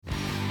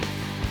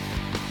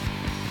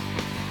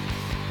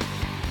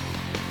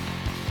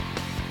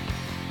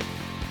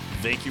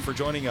Thank you for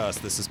joining us.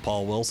 This is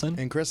Paul Wilson.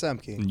 And Chris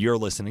Emke. And you're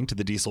listening to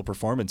the Diesel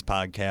Performance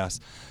Podcast.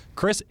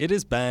 Chris, it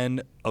has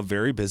been a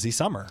very busy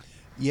summer.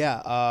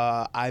 Yeah,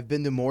 I've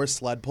been to more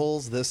sled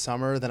pulls this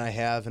summer than I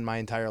have in my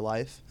entire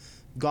life.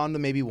 Gone to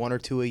maybe one or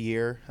two a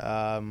year.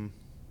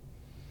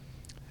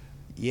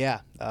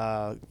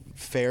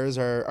 Fairs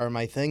are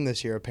my thing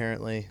this year,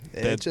 apparently.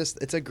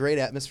 It's a great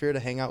atmosphere to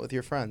hang out with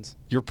your friends.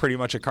 You're pretty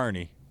much a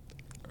carny.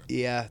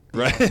 Yeah.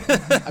 Right.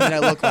 I mean, I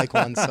look like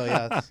one, so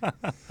yeah.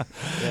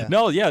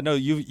 No,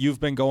 you've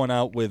been going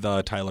out with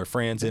Tyler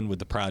Franzen with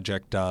the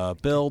Project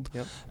Build,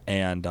 Yep.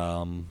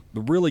 and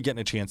really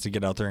getting a chance to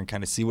get out there and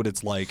kind of see what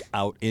it's like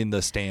out in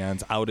the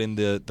stands, out in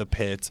the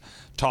pits,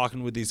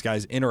 talking with these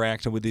guys,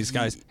 interacting with these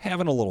guys,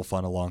 having a little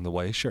fun along the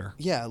way, sure.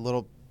 Yeah,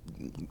 a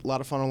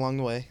lot of fun along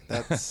the way.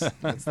 That's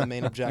the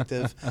main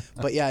objective.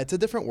 But yeah, it's a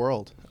different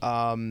world.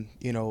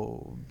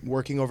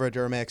 Working over at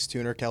Duramax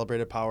Tuner,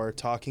 Calibrated Power,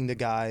 talking to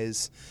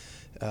guys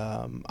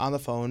on the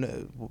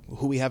phone.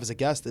 Who we have as a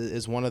guest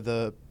is one of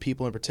the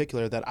people in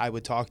particular that I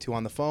would talk to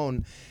on the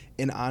phone.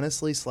 And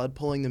honestly, sled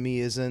pulling to me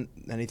isn't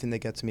anything that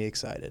gets me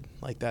excited.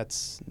 Like,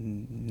 that's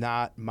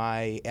not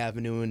my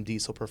avenue in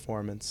diesel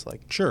performance.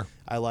 Like, sure,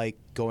 I like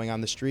going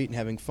on the street and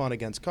having fun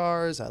against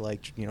cars. I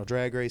like,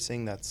 drag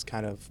racing. That's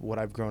kind of what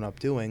I've grown up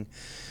doing.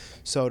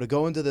 So to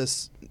go into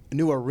this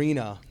new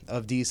arena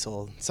of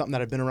diesel, something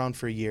that I've been around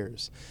for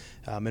years,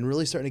 and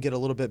really starting to get a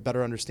little bit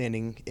better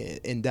understanding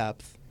in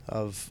depth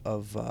of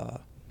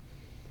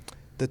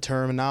the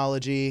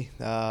terminology,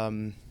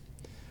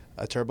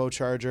 a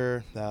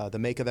turbocharger, the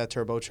make of that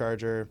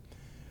turbocharger,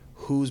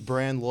 who's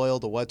brand loyal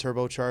to what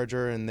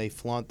turbocharger, and they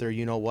flaunt their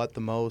you-know-what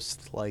the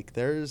most. Like,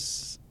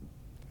 it's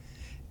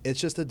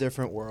just a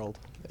different world,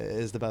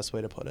 is the best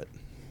way to put it.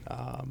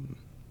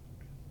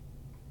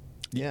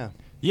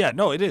 Yeah,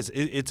 no, it is.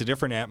 It's a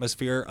different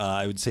atmosphere.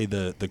 I would say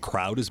the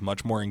crowd is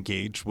much more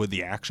engaged with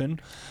the action,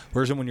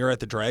 whereas when you're at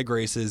the drag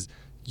races,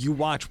 you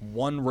watch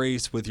one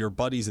race with your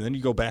buddies and then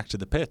you go back to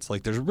the pits.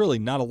 Like, there's really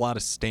not a lot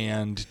of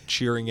stand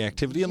cheering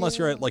activity unless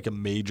you're at like a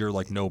major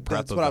no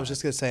prep That's event. what I was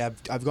just going to say.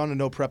 I've gone to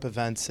no prep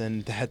events,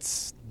 and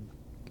that's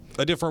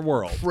a different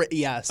world.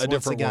 Yes, a once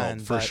different again,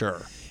 world for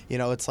sure.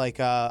 It's like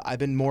I've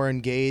been more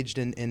engaged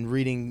in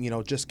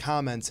reading, just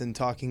comments and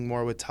talking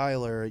more with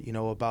Tyler,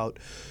 about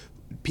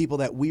people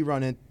that we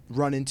run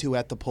into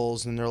at the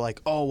pulls, and they're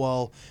like, oh,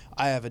 well,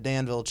 I have a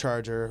Danville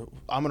charger.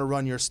 I'm going to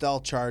run your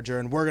Stealth charger,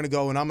 and we're going to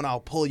go, and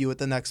I'll pull you at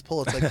the next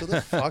pull. It's like, who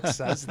the fuck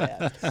says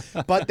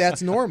that? But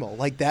that's normal.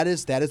 Like, that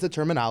is the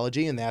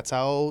terminology, and that's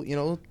how,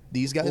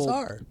 these guys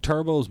are.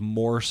 Turbos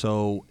more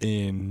so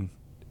in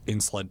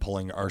sled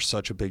pulling are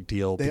such a big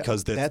deal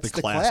because that's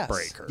the class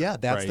breaker. Yeah,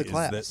 that's right? the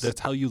class. That's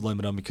how you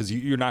limit them, because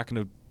you're not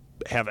going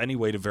to have any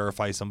way to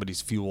verify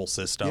somebody's fuel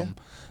system.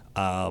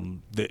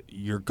 That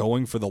you're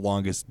going for the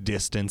longest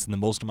distance and the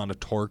most amount of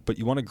torque, but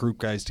you want to group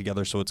guys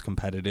together so it's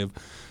competitive.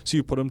 So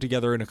you put them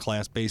together in a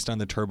class based on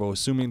the turbo,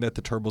 assuming that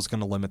the turbo is going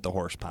to limit the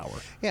horsepower.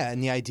 Yeah,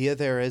 and the idea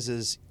there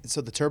is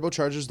so the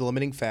turbocharger is the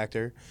limiting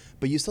factor,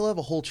 but you still have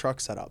a whole truck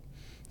setup.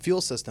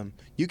 Fuel system.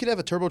 You could have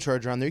a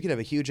turbocharger on there. You could have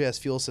a huge-ass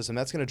fuel system.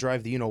 That's going to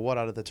drive the you-know-what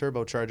out of the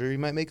turbocharger. You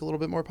might make a little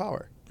bit more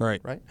power.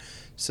 Right.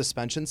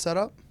 Suspension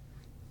setup.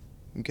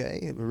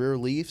 Okay, rear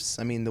leafs.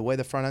 I mean, the way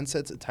the front end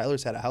sits,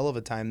 Tyler's had a hell of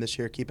a time this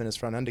year keeping his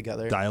front end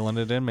together. Dialing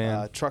it in,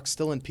 man. Truck's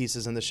still in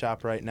pieces in the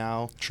shop right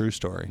now. True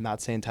story. Not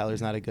saying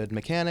Tyler's not a good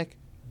mechanic,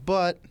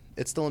 but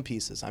it's still in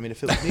pieces. I mean,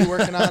 if it was me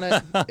working on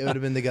it, it would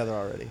have been together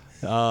already.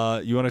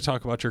 You want to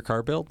talk about your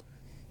car build?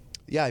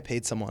 Yeah, I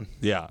paid someone.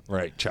 Yeah,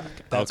 right. Check.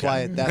 That's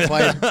okay.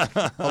 why.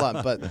 Hold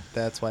on, but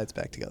that's why it's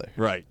back together.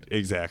 Right.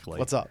 Exactly.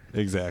 What's up?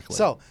 Exactly.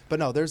 So, but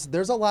no, there's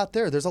a lot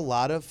there. There's a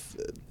lot of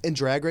in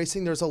drag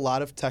racing. There's a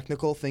lot of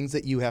technical things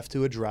that you have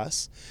to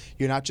address.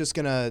 You're not just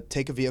gonna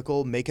take a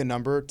vehicle, make a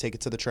number, take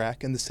it to the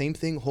track, and the same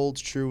thing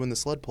holds true in the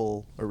sled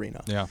pull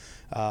arena. Yeah.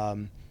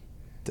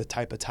 The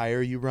type of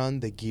tire you run,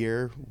 the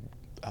gear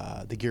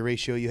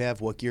ratio you have,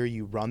 what gear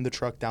you run the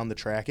truck down the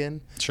track in.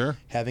 Sure.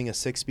 Having a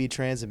 6-speed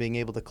trans and being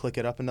able to click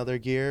it up another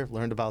gear,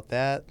 learned about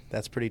that.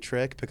 That's pretty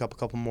trick. Pick up a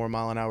couple more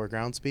mile-an-hour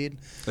ground speed.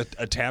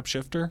 A tap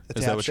shifter?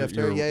 Is that what you're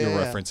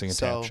referencing, a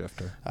tap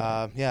shifter?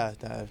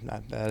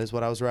 That is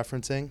what I was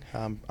referencing.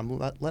 I'm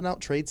letting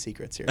out trade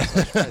secrets here. So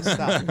I should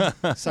probably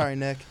stop. Sorry,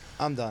 Nick.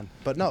 I'm done.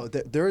 But no,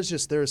 there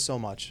is so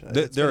much.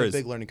 It's been a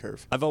big learning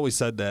curve. I've always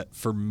said that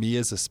for me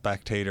as a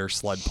spectator,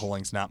 sled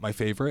pulling's not my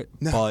favorite.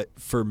 No. But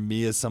for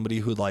me as somebody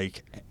who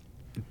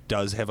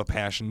does have a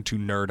passion to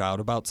nerd out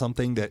about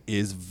something that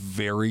is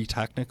very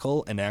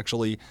technical, and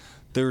actually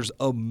there's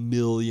a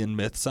million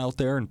myths out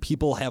there, and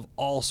people have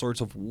all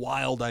sorts of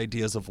wild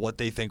ideas of what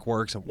they think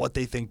works and what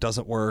they think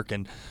doesn't work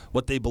and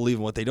what they believe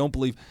and what they don't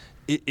believe.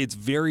 It's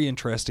very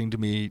interesting to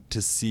me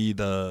to see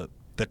the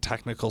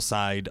technical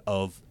side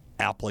of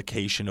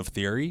application of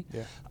theory.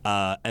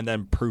 And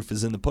then proof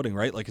is in the pudding,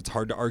 right? Like, it's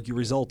hard to argue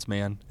results,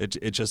 man.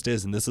 It just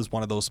is. And this is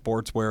one of those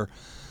sports where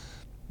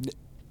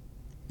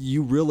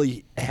you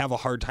really have a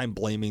hard time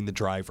blaming the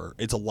driver.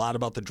 It's a lot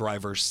about the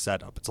driver's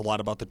setup. It's a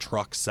lot about the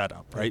truck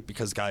setup, right?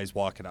 Because guys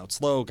walk it out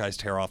slow, guys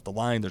tear off the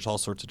line. There's all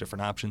sorts of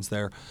different options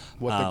there.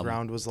 What the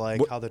ground was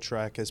like, how the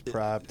track is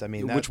prepped. I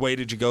mean, which way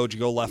did you go? Did you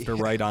go left or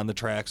right on the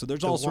track? So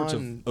there's all sorts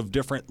of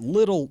different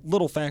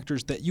little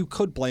factors that you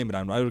could blame it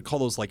on. I would call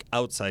those like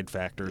outside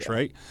factors,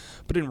 right?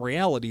 But in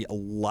reality, a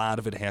lot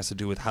of it has to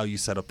do with how you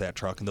set up that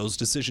truck and those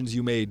decisions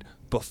you made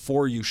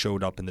before you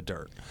showed up in the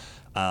dirt.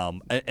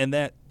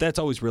 And that's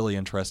always really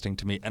interesting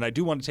to me. And I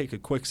do want to take a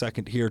quick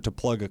second here to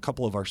plug a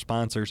couple of our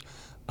sponsors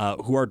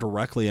who are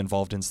directly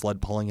involved in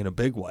sled pulling in a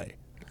big way.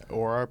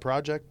 Or our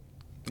project.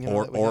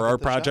 Or our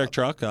project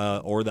truck,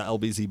 or the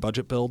LBZ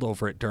budget build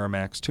over at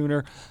Duramax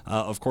Tuner.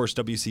 Of course,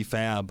 WC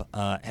Fab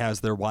has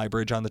their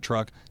Y-Bridge on the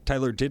truck.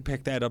 Tyler did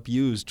pick that up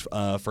used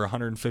for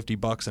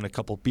 $150 and a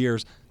couple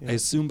beers. Yeah. I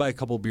assume by a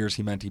couple beers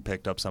he meant he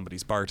picked up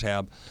somebody's bar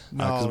tab,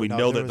 because we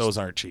know that those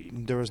aren't cheap.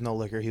 There was no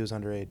liquor. He was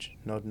underage.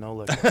 No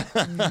liquor.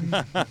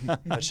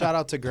 Shout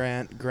out to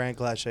Grant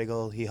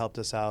Glasshagel. He helped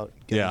us out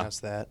getting us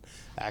that.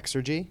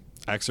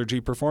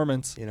 Exergy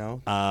Performance,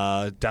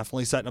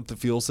 definitely setting up the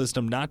fuel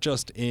system, not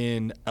just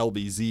in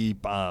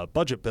LBZ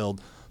budget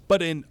build,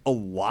 but in a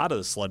lot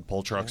of sled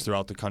pull trucks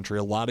throughout the country.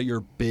 A lot of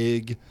your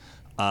big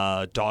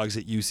dogs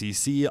at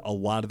UCC, a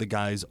lot of the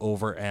guys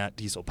over at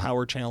Diesel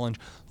Power Challenge,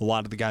 a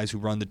lot of the guys who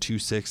run the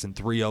 2.6 and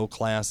 3.0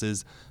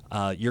 classes.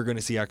 You're going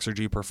to see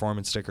Exergy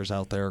Performance stickers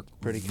out there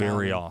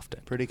very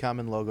often. Pretty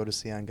common logo to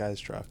see on guys'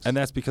 trucks. And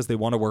that's because they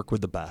want to work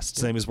with the best.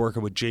 Same as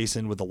working with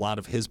Jason with a lot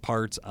of his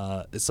parts.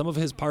 Some of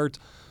his parts,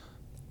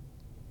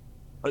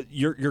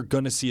 you're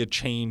going to see a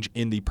change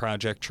in the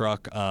project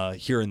truck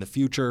here in the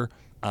future,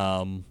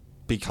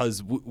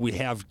 because we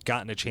have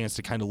gotten a chance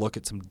to kind of look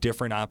at some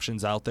different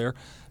options out there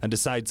and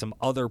decide some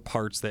other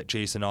parts that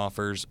Jason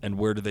offers and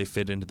where do they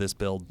fit into this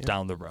build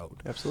down the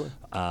road. Absolutely.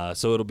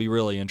 So it'll be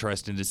really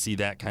interesting to see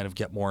that kind of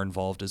get more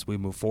involved as we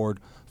move forward.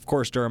 Of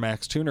course,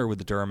 Duramax Tuner with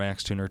the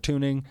Duramax Tuner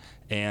tuning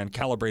and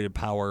calibrated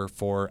power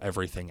for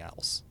everything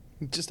else.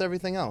 Just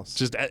everything else.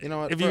 Just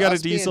if you got a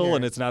diesel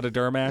and it's not a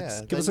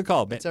Duramax, give us a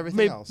call. It's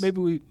everything else. Maybe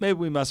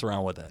we mess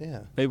around with it.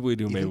 Yeah. Maybe we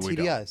do. Even maybe we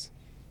TDIs. don't.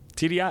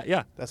 TDI,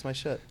 yeah. That's my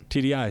shit.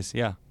 TDIs,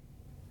 yeah.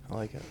 I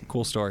like it.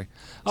 Cool story.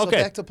 So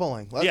Okay. back to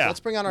pulling. Let's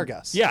bring on our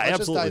guests. Yeah,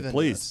 Let's absolutely. Just dive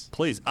into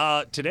Please.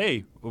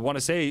 Today we want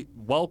to say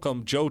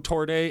welcome Joe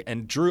Torday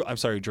and Drew. I'm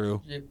sorry,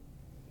 Drew. Yep.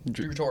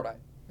 Drew Torday.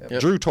 Yep.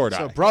 Drew Torday.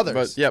 So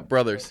brothers.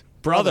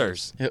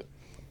 Brothers. Yep.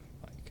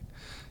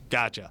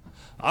 Gotcha.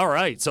 All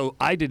right. So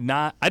I did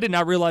not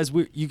realize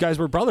you guys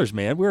were brothers,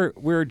 man.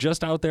 We're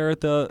just out there at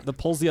the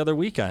pulls the other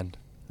weekend.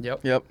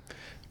 Yep.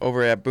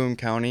 Over at Boone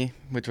County,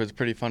 which was a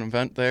pretty fun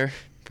event there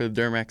for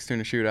the Duramax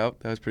Tuna Shootout.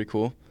 That was pretty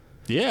cool.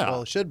 Yeah.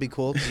 Well, it should be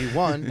cool because you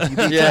won. You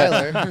beat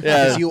Tyler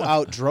because you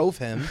outdrove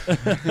him.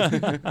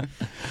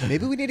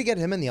 Maybe we need to get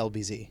him in the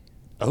LBZ.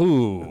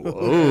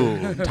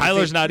 Ooh.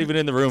 Tyler's not even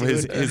in the room.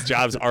 His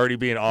job's already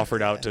being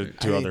offered out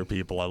to other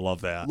people. I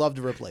love that. Love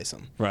to replace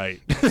him. Right.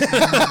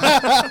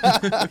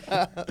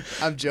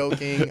 I'm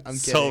joking. I'm kidding.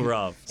 So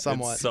rough.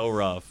 Somewhat. It's so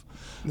rough.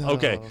 No.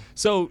 Okay.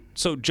 So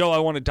Joe, I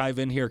want to dive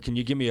in here. Can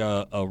you give me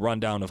a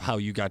rundown of how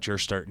you got your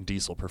start in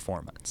diesel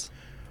performance?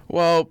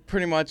 Well,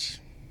 pretty much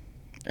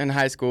in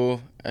high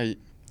school,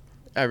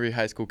 every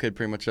high school kid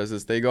pretty much does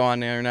this. They go on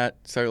the internet,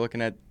 start looking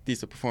at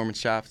diesel performance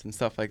shops and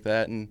stuff like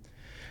that, and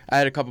I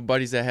had a couple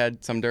buddies that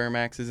had some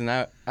Duramaxes, and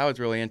I was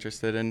really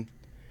interested in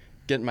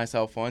getting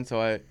myself one. So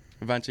I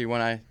eventually,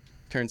 when I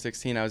turned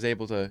 16, I was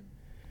able to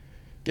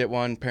get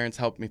one. Parents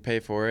helped me pay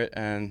for it,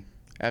 and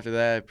after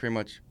that, I pretty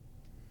much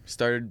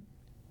started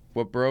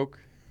what broke,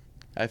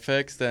 I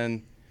fixed,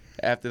 and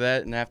after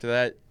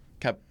that,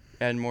 kept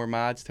adding more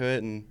mods to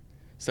it, and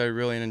started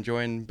really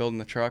enjoying building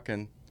the truck.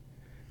 And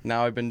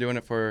now I've been doing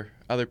it for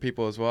other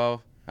people as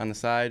well on the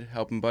side,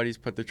 helping buddies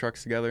put their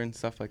trucks together and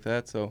stuff like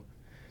that. So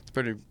it's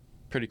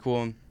pretty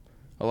cool and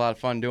a lot of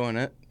fun doing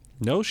it.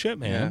 No shit,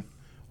 man. Yeah.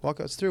 Walk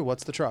us through.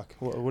 What's the truck?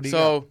 What do you got?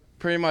 So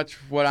pretty much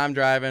what I'm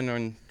driving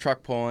and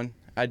truck pulling,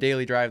 I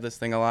daily drive this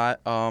thing a lot.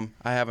 I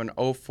have an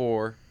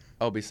 04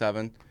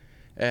 LB7.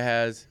 It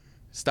has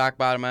stock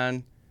bottom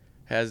end,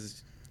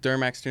 has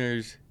Duramax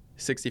Tuners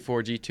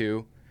 64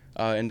 G2,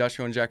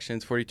 industrial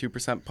injections,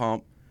 42%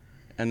 pump,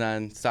 and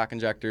then stock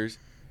injectors.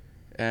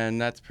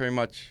 And that's pretty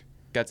much,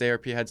 got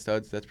ARP head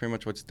studs. That's pretty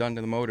much what's done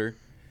to the motor.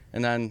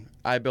 And then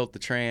I built the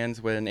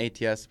trans with an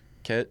ATS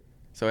kit.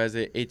 So it has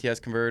an ATS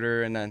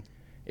converter and then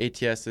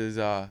ATS's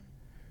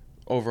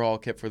overall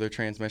kit for their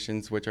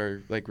transmissions, which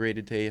are like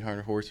rated to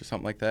 800 horse or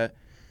something like that.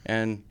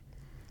 And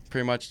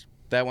pretty much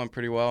that went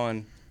pretty well,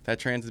 and that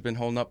trans has been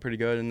holding up pretty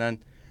good. And then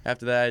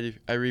after that,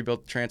 I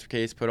rebuilt the transfer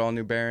case, put all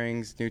new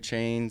bearings, new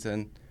chains,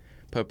 and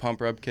put a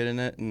pump rub kit in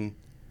it. And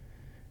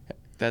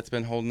that's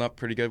been holding up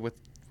pretty good with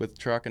the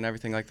truck and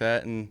everything like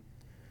that. And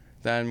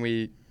then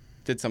we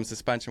did some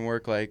suspension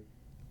work, like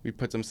we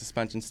put some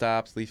suspension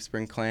stops, leaf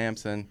spring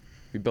clamps, and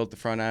we built the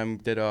front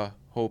end, did a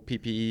whole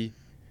PPE,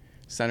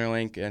 center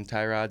link, and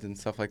tie rods and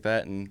stuff like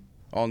that, and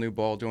all new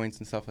ball joints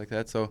and stuff like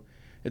that. So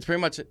it's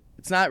pretty much,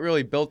 it's not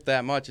really built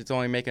that much. It's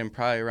only making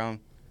probably around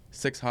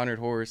 600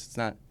 horse. It's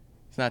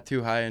not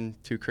too high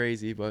and too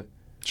crazy, but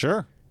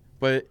Sure.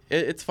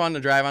 it's fun to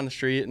drive on the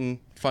street and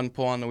fun to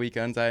pull on the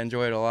weekends. I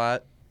enjoy it a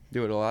lot,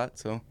 do it a lot.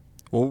 So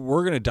Well,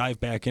 we're going to dive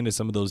back into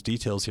some of those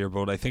details here, but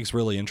what I think is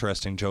really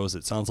interesting, Joe, is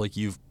it sounds like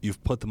you've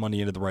put the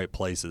money into the right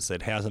places.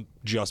 It hasn't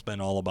just been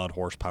all about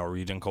horsepower.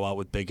 You didn't go out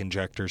with big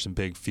injectors and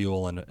big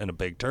fuel and a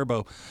big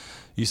turbo.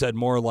 You said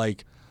more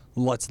like,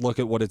 let's look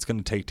at what it's going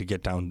to take to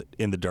get down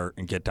in the dirt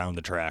and get down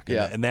the track.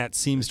 Yeah. And that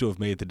seems to have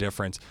made the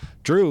difference.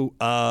 Drew,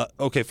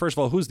 okay, first of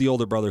all, who's the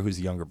older brother? Who's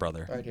the younger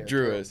brother? Right here.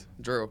 Drew is.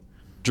 Drew.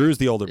 Drew's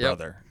the older Yep.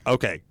 brother.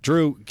 Okay,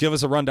 Drew, give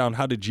us a rundown.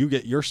 How did you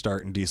get your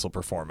start in diesel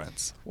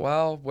performance?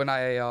 Well, when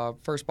I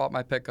first bought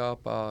my pickup,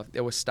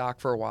 it was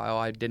stock for a while.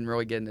 I didn't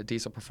really get into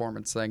diesel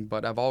performance thing,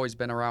 but I've always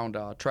been around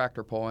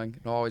tractor pulling.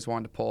 I always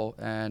wanted to pull.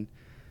 And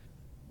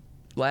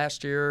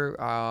last year,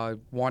 I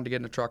wanted to get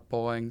into truck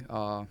pulling.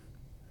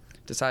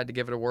 Decided to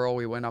give it a whirl.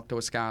 We went up to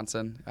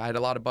Wisconsin. I had a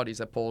lot of buddies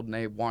that pulled, and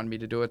they wanted me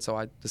to do it, so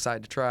I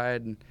decided to try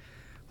it. And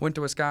went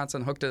to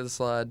Wisconsin, hooked to the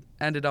sled,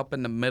 ended up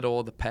in the middle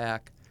of the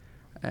pack,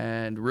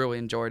 and really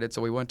enjoyed it.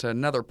 So we went to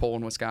another pull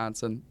in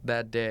Wisconsin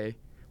that day.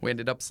 We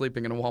ended up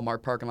sleeping in a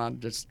Walmart parking lot.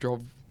 Just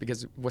drove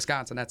because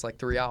Wisconsin, that's like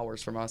 3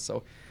 hours from us.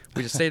 So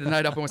we just stayed the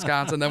night up in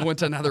Wisconsin, then went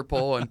to another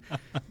pull, and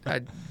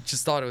I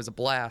just thought it was a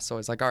blast. So I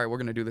was like, all right, we're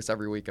going to do this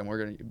every weekend. We're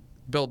going to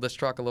build this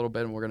truck a little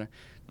bit, and we're going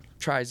to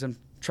try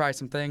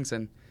some things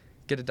and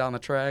get it down the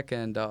track.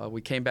 And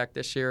we came back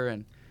this year,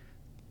 and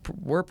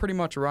we're pretty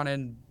much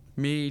running.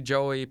 Me,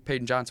 Joey,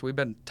 Peyton Johnson, we've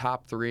been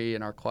top 3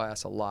 in our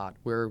class a lot.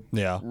 We're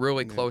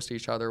really close to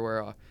each other.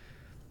 We're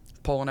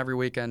pulling every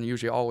weekend,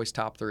 usually always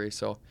top 3.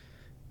 So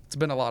it's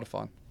been a lot of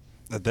fun.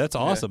 That's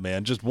awesome,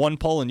 man. Just one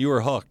pull and you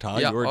were hooked, huh?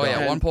 Yeah. You were Oh,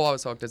 done. yeah. One pull I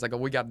was hooked. It's like,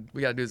 we got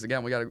to do this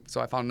again. So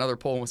I found another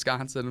pull in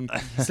Wisconsin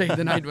and stayed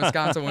the night in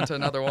Wisconsin, went to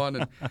another one,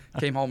 and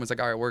came home. It's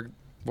like, all right,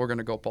 we're going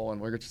to go pulling.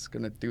 We're just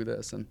going to do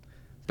this. And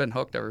been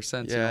hooked ever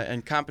since. Yeah, you know?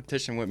 and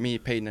competition with me,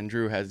 Peyton, and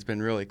Drew has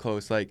been really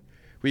close. Like,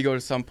 we go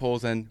to some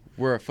pulls and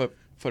we're a foot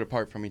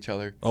apart from each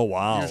other. Oh,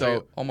 wow. Usually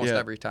So, almost yeah.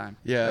 every time.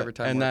 Yeah, Every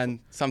time. and we're- then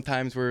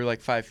sometimes we're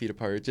like 5 feet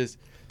apart. It just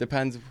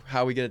depends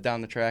how we get it down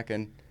the track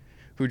and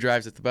who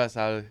drives it the best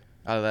out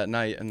of that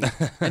night. And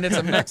And it's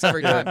a mix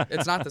every time.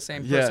 It's not the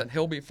same Yeah. person.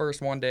 He'll be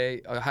first one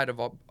day ahead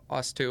of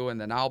us two, and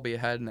then I'll be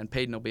ahead, and then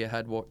Peyton will be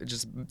ahead.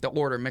 The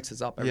order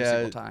mixes up every Yeah.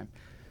 single time.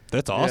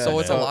 That's awesome. So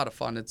it's a man. lot of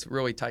fun. It's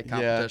really tight Yeah.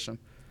 competition.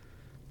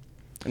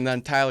 And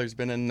then Tyler's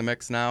been in the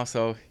mix now,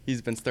 so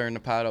he's been stirring the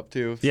pot up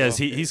too. Yeah,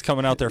 so. he's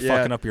coming out there Yeah.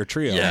 fucking up your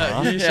trio. Yeah,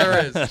 huh? he sure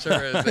is.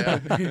 Yeah.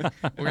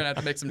 We're gonna have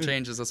to make some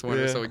changes this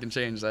winter Yeah. so we can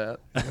change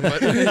that.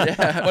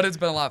 But it's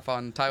been a lot of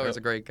fun. Tyler's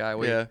a great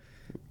guy. Yeah.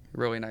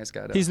 Really nice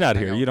guy. He's not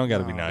hang here. out. You don't got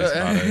to be No. nice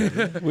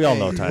about it. We all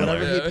know Hey, Tyler.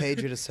 Whatever he paid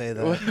you to say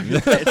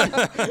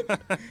that.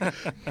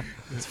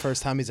 It's the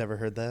first time he's ever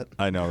heard that.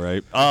 I know,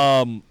 right?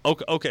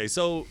 Okay.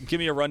 So give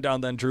me a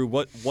rundown then, Drew.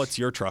 What's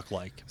your truck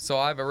like? So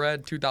I have a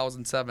red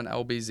 2007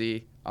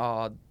 LBZ.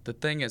 The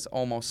thing is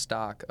almost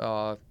stock.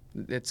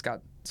 It's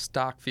got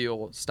stock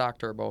fuel, stock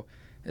turbo.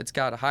 It's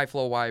got a high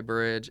flow Y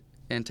bridge,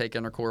 intake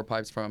intercooler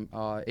pipes from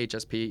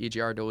HSP,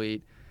 EGR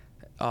Delete.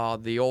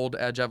 The old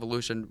Edge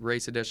Evolution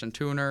Race Edition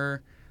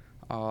tuner,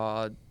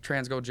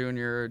 Transgo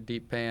Junior,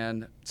 deep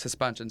pan,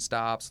 suspension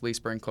stops, leaf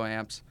spring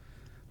clamps.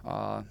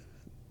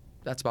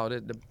 That's about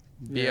it. The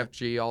Yeah.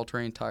 BFG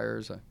all-terrain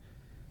tires.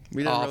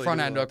 We didn't really Front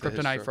do a end, lot to his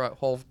kryptonite truck.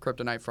 whole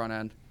kryptonite front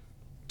end,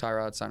 tie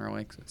rod center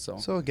link.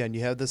 So again, you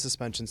have the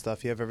suspension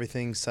stuff. You have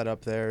everything set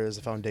up there as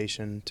a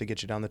foundation to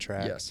get you down the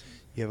track. Yes.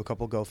 You have a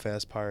couple go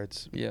fast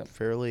parts. Yeah.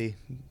 Fairly.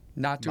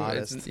 Not too.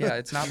 Modest.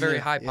 It's not very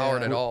high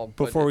powered Yeah. at all.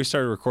 but Before we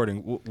started recording,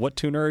 what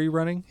tuner are you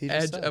running? He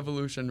just Edge said.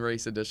 Evolution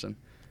Race Edition.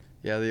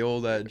 Yeah, the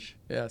old Edge.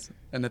 Yes,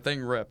 and the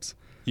thing rips.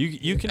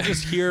 You can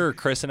just hear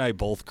Chris and I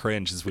both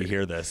cringe as we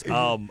hear this.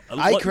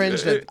 I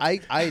cringed at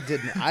I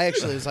didn't. I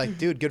actually was like,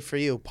 dude, good for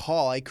you,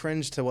 Paul. I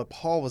cringed to what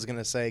Paul was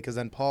gonna say because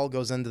then Paul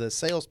goes into the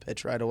sales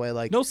pitch right away.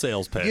 Like, No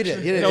sales pitch. you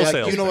did. No Like,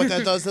 sales you know pitch. what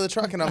that does to the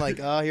truck, and I'm like,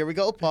 oh, here we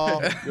go,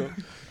 Paul.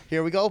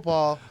 Here we go,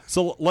 Paul.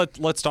 So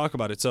let's talk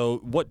about it. So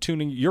what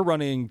tuning you're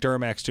running?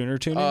 Duramax tuner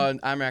tuning,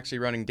 I'm actually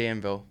running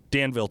Danville.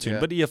 Danville tune, yeah.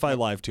 but EFI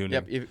live tuning.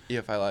 Yep,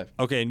 EFI Live.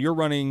 Okay, and you're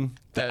running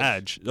the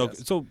Edge. Okay,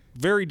 Yes. so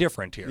very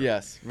different here.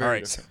 Yes, very All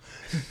right.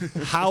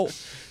 different.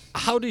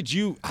 How did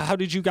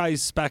you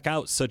guys spec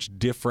out such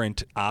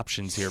different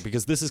options here?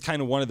 Because this is kind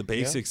of one of the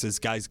basics as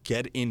guys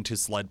get into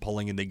sled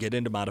pulling and they get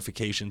into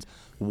modifications.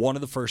 One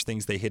of the first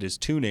things they hit is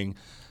tuning.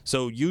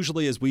 So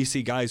usually as we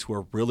see guys who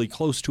are really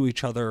close to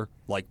each other,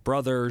 like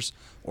brothers,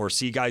 or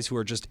see guys who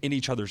are just in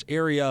each other's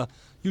area,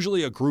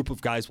 usually a group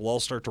of guys will all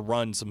start to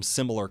run some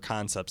similar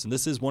concepts. And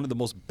this is one of the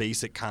most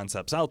basic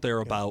concepts out there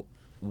about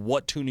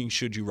what tuning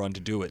should you run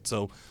to do it.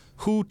 So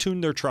who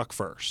tuned their truck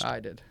first? I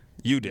did.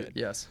 You did.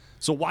 Yes.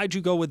 So why'd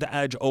you go with the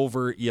Edge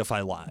over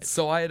EFI Live?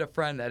 So I had a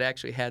friend that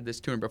actually had this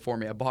tuner before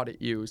me. I bought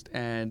it used,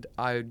 and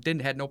I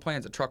had no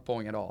plans of truck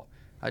pulling at all.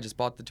 I just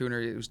bought the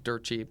tuner. It was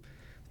dirt cheap.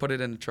 Put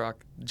it in the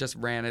truck. Just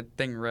ran it.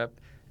 Thing ripped.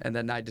 And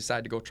then I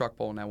decided to go truck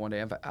pulling that one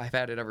day. I've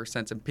had it ever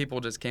since, and people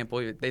just can't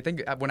believe it. They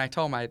think when I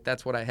tell them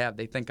that's what I have,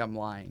 they think I'm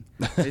lying.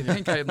 They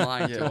think I'm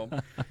lying to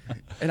them.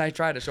 And I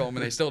try to show them,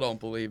 and they still don't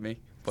believe me.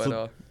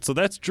 But so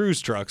that's Drew's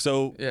truck.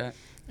 So yeah.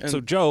 So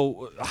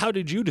Joe, how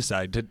did you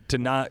decide to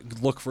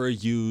not look for a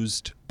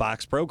used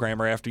box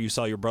programmer after you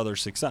saw your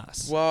brother's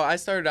success? Well, I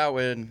started out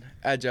with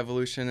Edge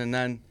Evolution, and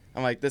then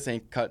I'm like, this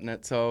ain't cutting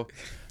it. So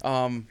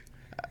I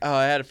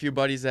had a few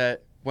buddies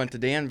that went to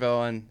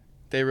Danville, and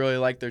they really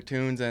liked their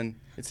tunes, and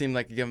it seemed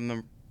like it gave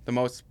them the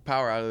most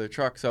power out of their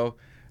truck. So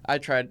I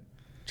tried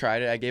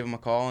it. I gave them a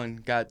call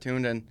and got it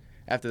tuned, and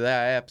after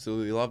that, I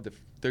absolutely loved it.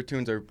 Their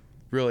tunes are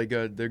really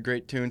good. They're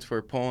great tunes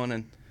for pulling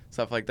and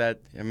stuff like that.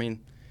 I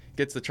mean,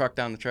 gets the truck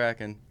down the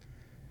track, and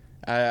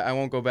I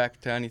won't go back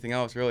to anything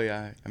else, really.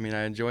 I mean,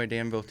 I enjoy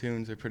Danville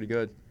tunes. They're pretty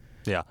good.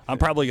 Yeah, I'm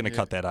probably going to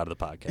cut that out of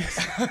the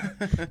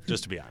podcast,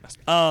 just to be honest.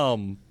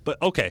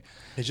 But okay.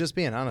 It's just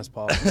being honest,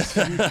 Paul.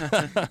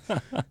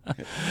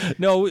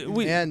 No,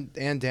 we and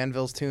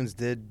Danville's tunes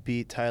did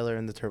beat Tyler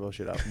in the turbo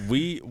shootout.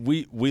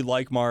 We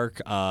like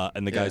Mark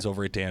and the guys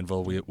over at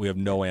Danville. We have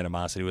no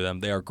animosity with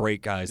them. They are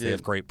great guys. They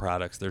have great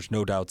products. There's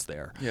no doubts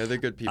there. Yeah, they're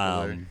good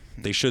people.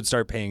 They should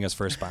start paying us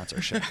for a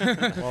sponsorship.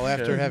 Well,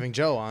 after having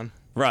Joe on.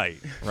 Right.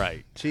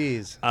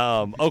 Jeez.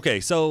 Okay,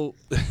 so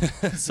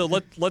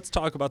let's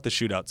talk about the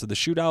shootout. So the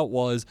shootout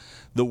was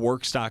the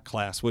work stock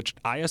class, which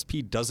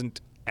ISP doesn't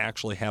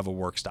actually have a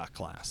work stock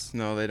class.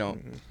 No, they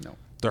don't. No.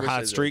 Their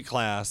hot street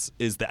class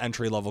is the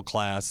entry level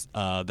class.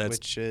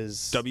 Which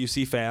is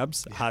WC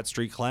Fab's hot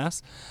street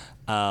class.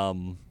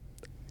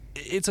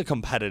 It's a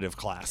competitive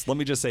class. Let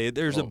me just say,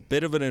 there's a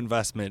bit of an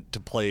investment to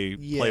play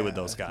with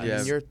those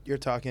guys. Yeah. You're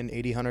talking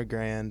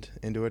 $80,000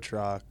 into a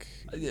truck.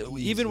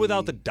 Even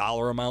without the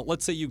dollar amount,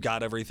 let's say you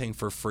got everything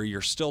for free,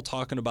 you're still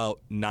talking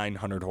about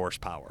 900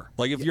 horsepower.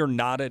 Like if you're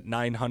not at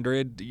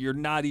 900, you're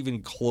not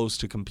even close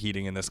to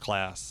competing in this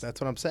class. That's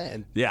what I'm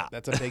saying. Yeah.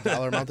 That's a big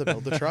dollar amount to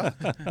build the truck.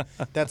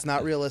 That's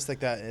not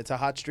realistic. It's a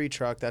hot street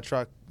truck.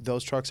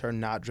 Those trucks are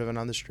not driven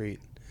on the street.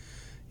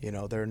 You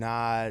know, they're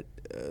not.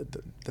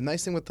 The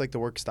nice thing with like the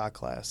work stock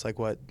class, like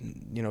what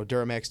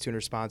Duramax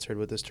Tuner sponsored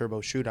with this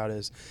turbo shootout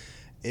is,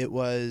 it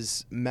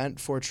was meant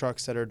for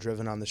trucks that are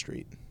driven on the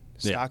street,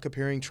 stock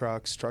appearing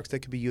trucks that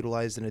could be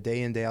utilized in a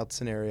day in day out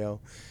scenario,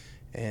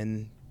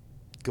 and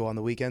go on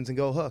the weekends and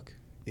go hook.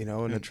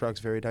 And the truck's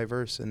very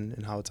diverse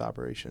in how its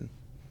operation.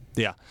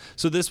 Yeah.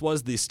 So this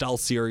was the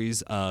Stealth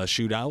Series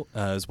shootout,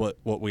 is what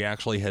we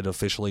actually had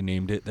officially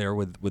named it there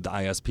with the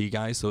ISP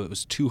guys. So it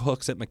was 2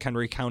 hooks at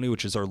McHenry County,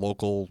 which is our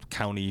local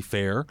county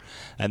fair,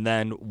 and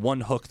then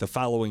 1 hook the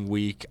following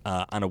week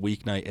on a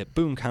weeknight at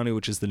Boone County,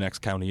 which is the next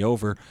county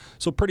over.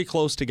 So pretty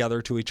close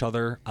together to each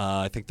other.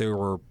 I think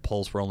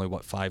polls were only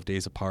 5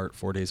 days apart,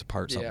 4 days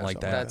apart, something like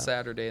that. That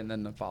Saturday and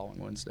then the following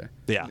Wednesday.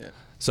 Yeah.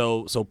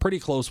 So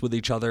pretty close with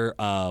each other.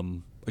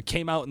 It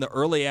came out in the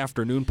early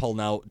afternoon poll.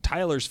 Now,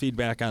 Tyler's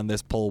feedback on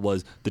this poll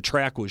was the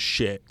track was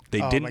shit. They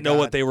didn't know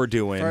what they were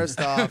doing.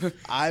 First off,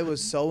 I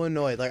was so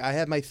annoyed. Like, I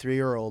had my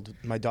 3-year-old,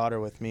 my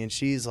daughter, with me, and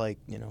she's like,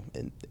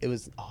 it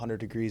was 100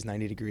 degrees,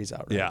 90 degrees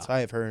out, right? Yeah. So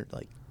I have her,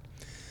 like,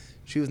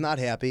 she was not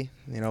happy.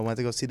 Went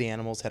to go see the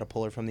animals, had to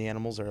pull her from the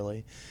animals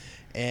early.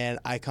 And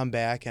I come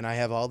back, and I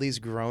have all these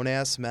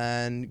grown-ass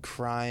men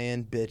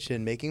crying,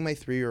 bitching, making my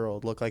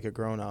 3-year-old look like a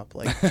grown-up.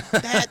 Like,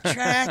 that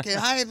track,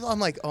 and I'm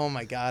like, oh,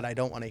 my God, I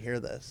don't want to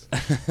hear this.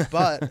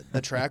 But the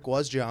track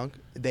was junk.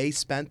 They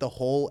spent the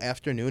whole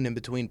afternoon in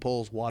between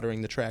pulls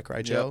watering the track,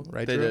 right, Joe?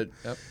 Right, they Drew? did.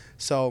 Yep.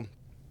 So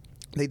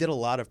they did a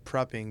lot of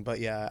prepping.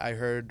 But, yeah, I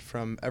heard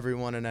from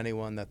everyone and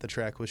anyone that the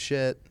track was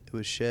shit. It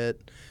was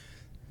shit.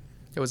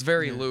 It was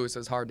very loose. It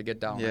was hard to get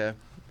down. Yeah.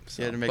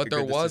 So, but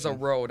there was a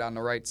road on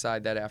the right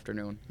side that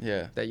afternoon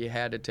that you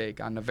had to take.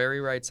 On the very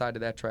right side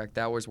of that track,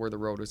 that was where the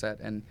road was at.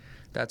 And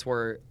that's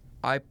where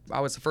I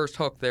was the first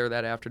hook there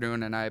that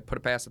afternoon, and I put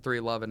a pass at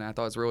 311, and I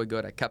thought it was really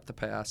good. I kept the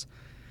pass.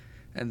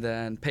 And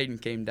then Peyton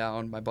came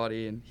down, my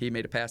buddy, and he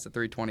made a pass at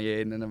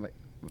 328, and then I'm like,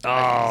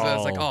 I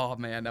was like, oh,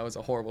 man, that was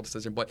a horrible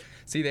decision. But,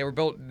 see,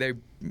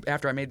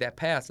 after I made that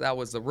pass, that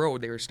was the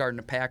road. They were starting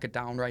to pack it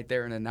down right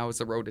there, and then that was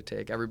the road to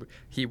take.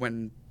 He went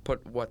and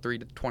put,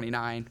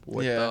 329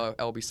 with the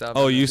LB7.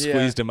 Oh, you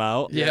squeezed him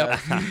out? Yeah.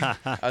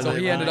 So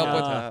he ended up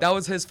with, that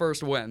was his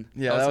first win.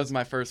 Yeah, that was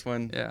my first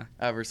win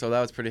ever, so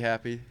that was pretty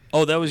happy.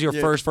 Oh, that was your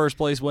first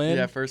place win?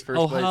 Yeah, first place.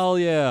 Oh, hell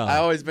yeah. I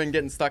always been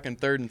getting stuck in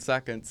 3rd and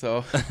 2nd,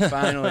 so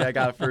finally I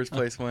got a first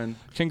place win.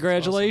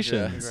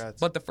 Congratulations. Awesome.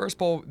 Congrats. But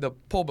the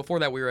poll before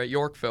that, we were at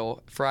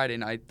Yorkville Friday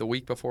night, the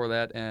week before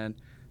that, and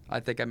I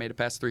think I made a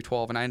pass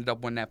 312, and I ended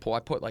up winning that poll. I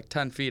put like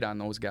 10 feet on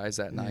those guys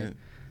that night,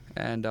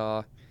 and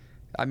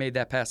I made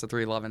that pass to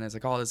 311. I was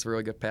like, oh, this is a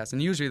really good pass.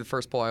 And usually the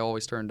first poll I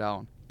always turn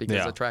down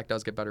because the track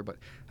does get better. But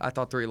I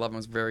thought 311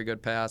 was a very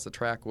good pass. The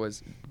track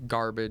was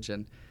garbage,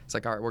 and it's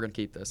like, all right, we're going to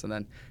keep this. And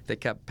then they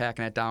kept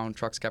packing it down.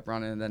 Trucks kept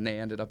running, and then they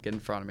ended up getting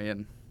in front of me.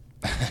 And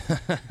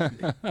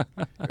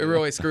it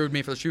really screwed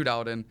me for the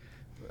shootout. And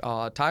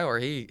Tyler,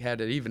 he had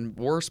an even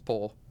worse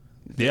poll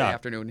the Yeah.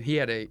 afternoon. He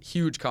had a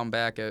huge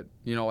comeback at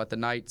the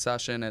night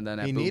session and then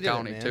at He Boone needed it,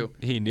 County man. too.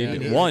 He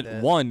needed he it. needed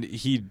it. One.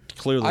 He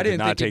clearly I did didn't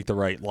not think he- take the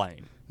right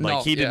lane. Like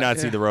No, he did yeah. not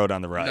see Yeah. the road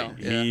on the right. No,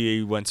 yeah.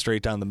 He went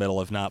straight down the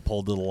middle, if not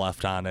pulled to the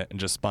left on it, and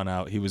just spun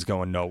out. He was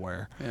going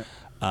nowhere.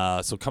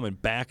 Yeah. So coming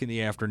back in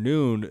the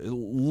afternoon, a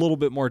little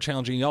bit more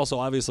challenging. He also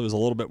obviously was a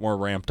little bit more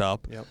ramped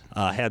up. Yep.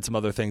 Had some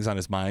other things on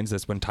his minds.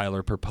 That's when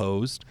Tyler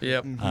proposed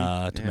Yep.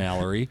 to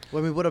Mallory.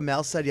 Well, I mean, would have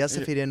Mel said yes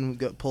if he didn't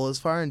pull as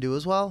far and do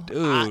as well?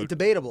 Dude.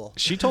 Debatable.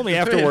 She told me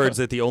afterwards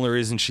that the only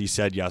reason she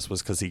said yes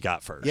was because he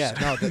got first. Yeah,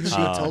 no, she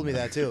told me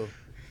that too.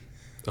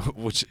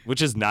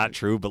 which is not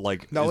true, but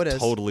like No, it is.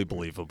 totally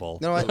believable.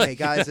 No, hey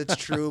guys, it's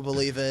true.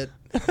 Believe it.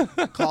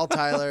 Call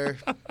Tyler,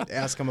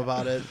 ask him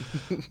about it.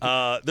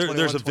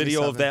 There's a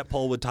video of 21-27. that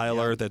poll with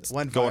Tyler Yeah. that's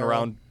Went going viral.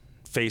 around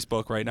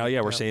Facebook right now. Yeah,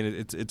 we're Yep. saying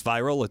it's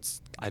viral.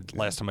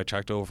 Last time I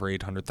checked, over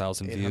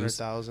 800,000 views.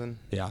 800,000.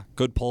 Yeah,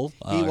 good poll.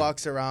 He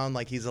walks around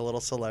like he's a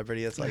little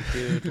celebrity. It's like,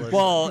 dude. Listen.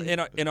 Well,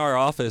 in our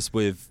office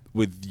with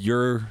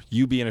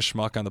you being a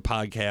schmuck on the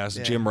podcast,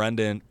 Yeah. Jim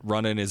Rendon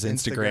running his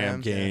Instagram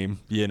Instagram, game,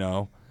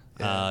 Yeah.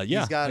 yeah,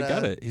 He's got I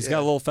got a- it. He's yeah. got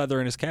a little feather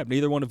in his cap.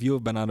 Neither one of you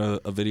have been on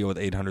a video with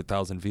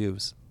 800,000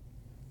 views.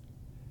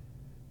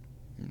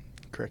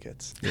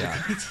 crickets.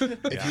 Yeah.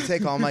 If you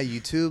take all my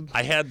YouTube,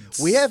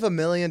 we have 1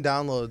 million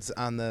downloads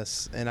on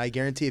this, and I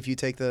guarantee if you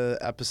take the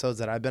episodes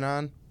that I've been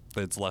on,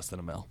 It's less than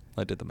 1 mil.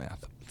 I did the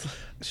math.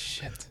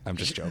 shit. I'm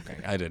just joking.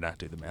 I did not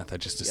do the math. I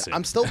just assumed.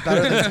 I'm still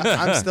better than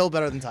I'm still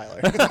better than Tyler.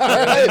 All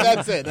right,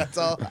 that's it. That's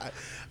all.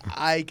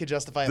 I could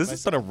justify it This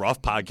has myself. been a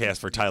rough podcast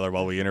for Tyler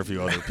while we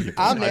interview other people.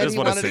 I'm I mad just he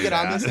wanna wanted to say get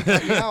on that. this and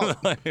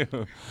cut me out.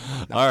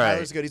 No, All right.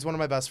 Tyler's good. He's one of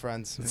my best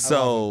friends. I love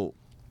So,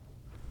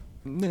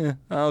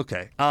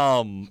 okay.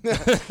 him.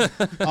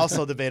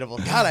 Also debatable.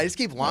 God, I just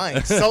keep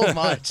lying so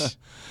much.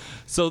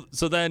 So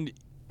then,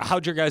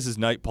 how'd your guys'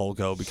 night poll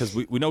go? Because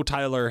we know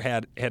Tyler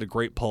had a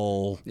great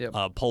poll. Yep.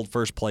 Pulled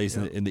first place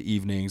in the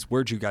evenings.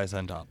 Where'd you guys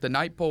end up? The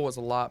night poll was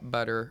a lot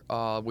better.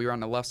 We were on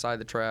the left side of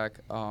the track.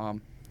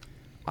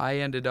 I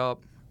ended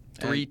up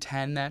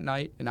 310 that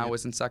night, and I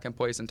was in second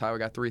place, and Tyler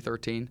got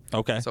 313.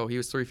 Okay. So he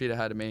was 3 feet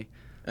ahead of me.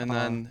 And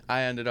then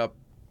I ended up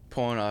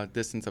pulling a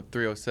distance of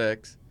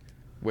 306,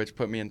 which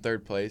put me in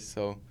third place.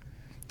 So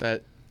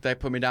that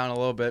put me down a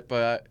little bit,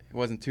 but it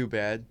wasn't too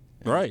bad.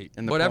 Right.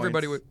 In the But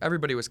points.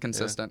 everybody was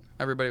consistent.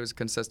 Everybody was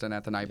consistent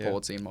at the night Yeah. poll,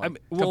 it seemed like, I mean,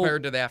 well-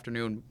 compared to the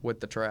afternoon with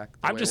the track.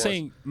 the I'm way just it was.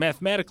 saying,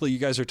 mathematically, you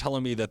guys are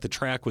telling me that the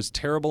track was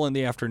terrible in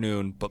the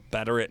afternoon, but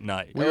better at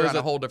night. We It were was on a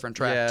a- whole different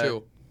track, yeah.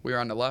 too. We were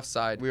on the left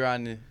side. We were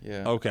on the,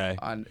 Okay.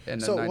 In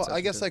the So nine I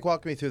section, guess too.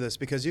 walk me through this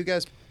because you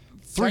guys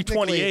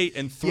 328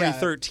 and technically- yeah,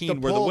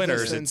 313 were the poll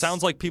winners. distance- It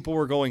sounds like people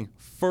were going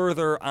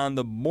further on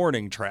the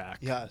morning track.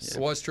 Yes. It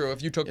was true.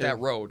 If you took that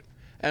road,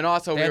 And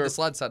also they we had were the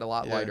sled set a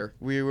lot yeah, lighter.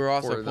 We were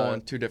also for pulling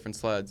the- two different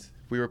sleds.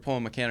 We were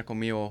pulling Mechanical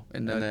Mule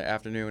in the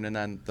afternoon, and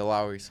then the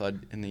Lowry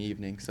sled in the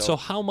evening. So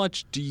how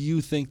much do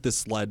you think the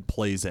sled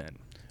plays in?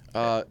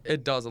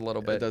 It does a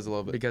little bit. It does a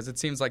little bit. because it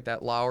seems like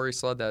that Lowry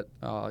sled, that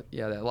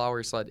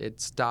Lowry sled,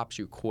 it stops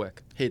you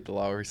quick. hate the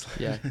Lowry sled.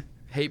 Yeah,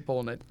 hate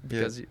pulling it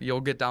because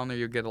you'll get down there,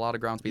 you'll get a lot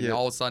of ground speed, and Yeah.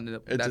 all of a sudden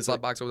that just sled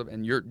like- box opens up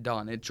and you're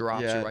done. It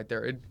drops Yeah. you right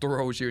there. It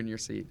throws you in your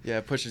seat. Yeah,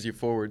 it pushes you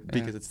forward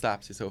because it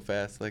stops you so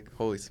fast. Like,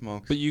 holy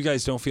smokes. But you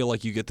guys don't feel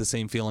like you get the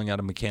same feeling out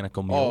of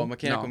Mechanical Mule? Oh,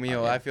 Mechanical No,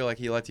 Mule, yeah. I feel like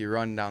he lets you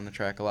run down the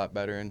track a lot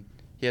better, and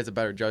he has a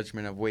better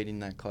judgment of weighting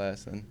that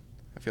class than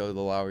I feel the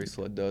Lowry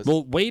sled does.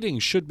 Well, weighting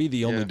should be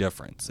the only Yeah.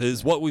 difference,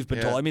 is what we've been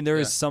Yeah. told. I mean, there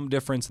is Yeah. some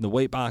difference in the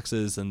weight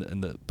boxes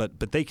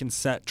but they can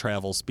set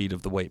travel speed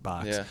of the weight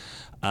box.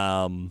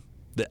 Yeah.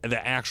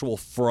 The actual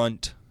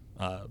front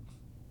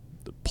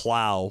the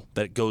plow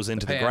that goes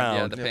into the pan, ground,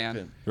 yeah, the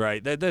pan.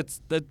 right?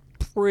 That's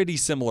pretty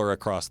similar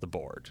across the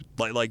board.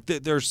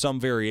 There's some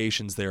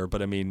variations there,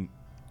 but I mean,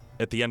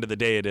 at the end of the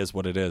day, it is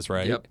what it is,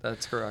 right? Yep,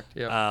 that's correct.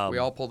 Yep. Um, we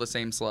all pull the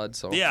same sled,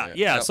 so Yeah.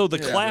 Yep. So the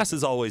Yeah. class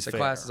is always The fair.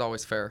 class is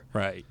always fair.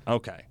 Right.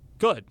 Okay.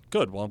 Good.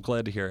 Well, I'm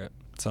glad to hear it.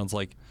 Sounds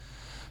like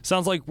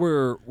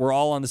we're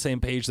all on the same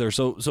page there.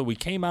 So we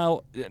came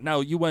out. Now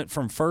you went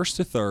from first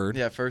to third.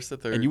 Yeah, first to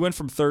third. And you went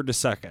from third to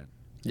second.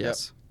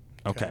 Yes.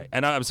 Okay.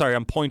 And I'm sorry,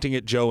 I'm pointing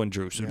at Joe and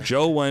Drew. So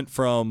Joe went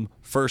from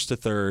first to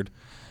third,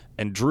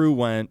 and Drew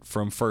went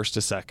from first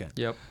to second.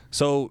 Yep.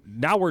 So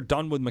now we're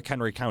done with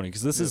McHenry County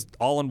because this is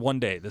all in one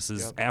day. This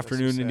is Yep,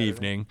 afternoon this is and Saturday.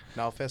 evening.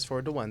 Now fast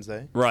forward to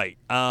Wednesday. Right.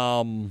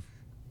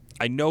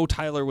 I know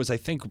Tyler was, I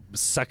think,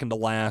 second to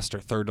last or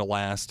third to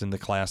last in the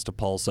class to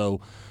pull. So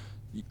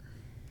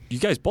you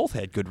guys both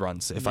had good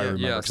runs, if I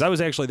remember, Yes. because I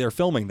was actually there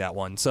filming that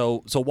one.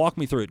 So walk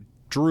me through it.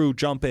 Drew,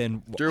 jump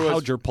in. Drew How'd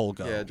was- your pull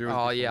go? Yeah, Drew.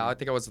 Oh yeah, I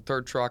think I was the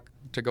third truck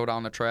to go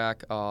down the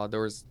track. There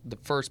was the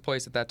first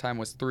place at that time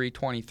was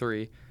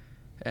 323,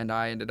 and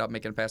I ended up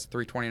making it past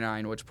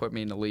 329, which put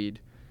me in the lead.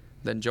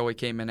 Then Joey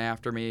came in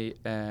after me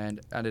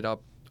and ended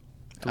up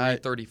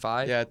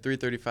 335. Yeah,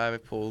 335 I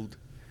pulled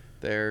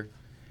there.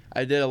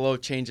 I did a little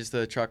changes to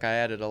the truck. I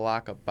added a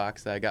lockup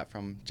box that I got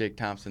from Jake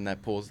Thompson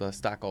that pulls the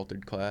stock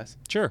altered class.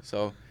 Sure.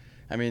 So,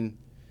 I mean,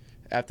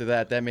 after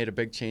that made a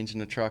big change in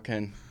the truck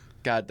and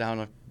got down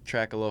a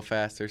track a little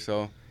faster.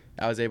 So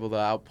I was able to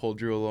outpull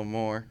Drew a little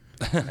more.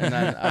 And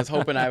then I was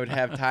hoping I would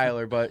have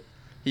Tyler, but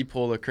he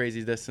pulled a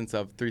crazy distance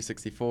of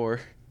 364.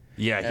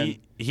 Yeah, And-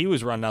 he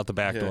was running out the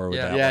back door with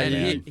that Yeah, one, and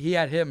man. he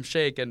had him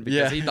shaking because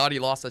Yeah. he thought he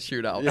lost the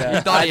shootout. Yeah.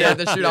 He thought he had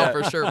the shootout Yeah.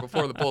 for sure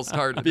before the pull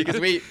started. Because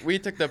we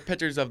took the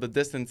pictures of the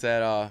distance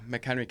at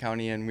McHenry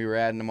County, and we were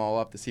adding them all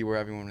up to see where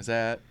everyone was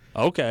at.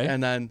 Okay.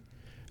 And then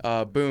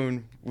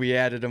Boone, we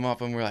added them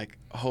up, and we're like,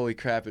 holy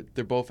crap,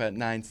 they're both at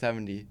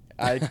 970.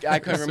 I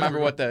couldn't remember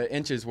what the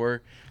inches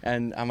were,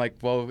 and I'm like,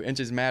 well,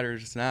 inches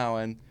matters now,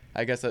 and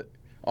I guess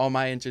all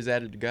my inches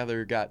added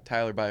together got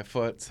Tyler by a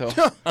foot. So,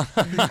 Oh my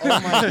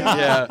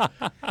God.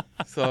 yeah.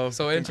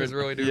 So inches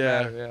really do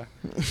yeah. matter, yeah.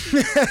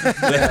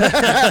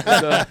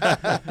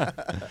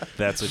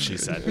 That's what she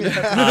said.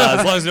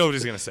 As long as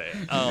nobody's gonna say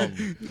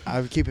it.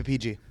 I would keep it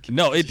PG.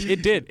 No,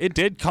 it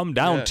did come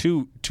down Yeah.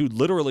 to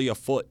literally a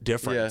foot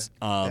difference.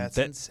 That's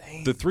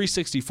insane. The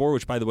 364,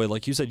 which by the way,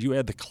 like you said, you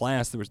had the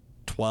class. There was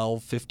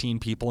 12, 15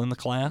 people in the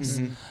class,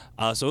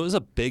 so it was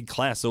a big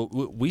class. So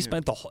we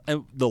spent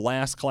the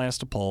last class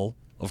to pull,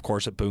 of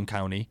course, at Boone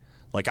County.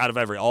 Like out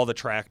of all the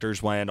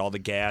tractors went, all the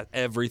gas,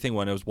 everything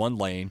went. It was one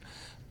lane.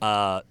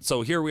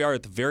 So here we are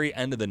at the very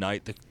end of the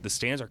night. The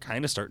stands are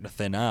kind of starting to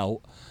thin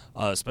out,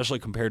 especially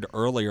compared to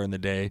earlier in the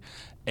day.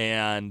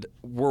 And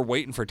we're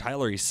waiting for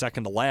Tyler. He's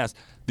second to last.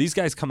 These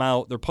guys come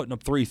out. They're putting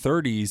up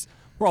 330s.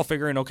 We're all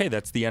figuring, okay,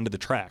 that's the end of the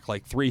track.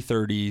 Like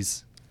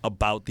 330s,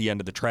 about the end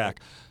of the track.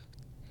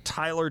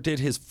 Tyler did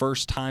his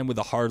first time with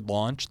a hard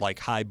launch, like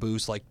high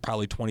boost, like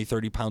probably 20,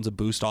 30 pounds of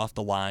boost off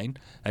the line,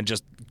 and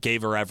just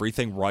gave her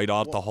everything right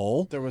off the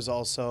hole. There was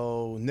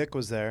also Nick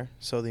was there,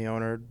 so the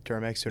owner,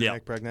 Duramax, Yep.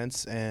 Nick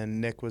Pregnance,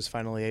 and Nick was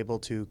finally able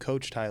to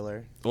coach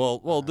Tyler.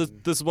 Well, this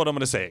is what I'm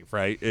going to say,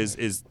 right?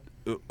 Is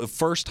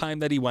first time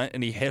that he went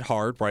and he hit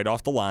hard right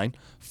off the line.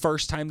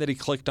 First time that he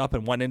clicked up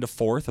and went into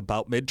fourth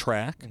about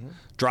mid-track.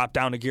 Dropped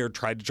down a gear,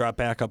 tried to drop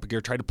back up a gear,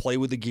 tried to play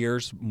with the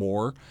gears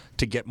more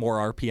to get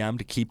more RPM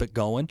to keep it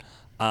going.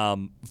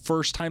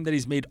 First time that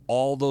he's made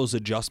all those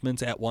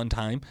adjustments at one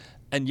time.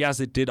 And yes,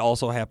 it did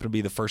also happen to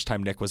be the first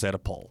time Nick was at a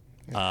pull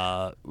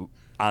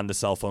on the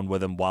cell phone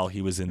with him while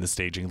he was in the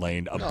staging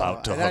lane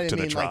about to and I hook didn't to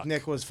the mean truck. like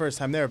Nick was first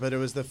time there, but it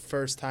was the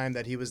first time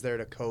that he was there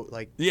to coach.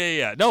 Like,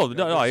 Yeah. No, it was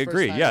I the first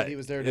agree. time Yeah. that he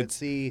was there to It's-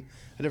 see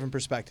a different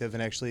perspective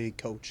and actually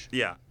coach.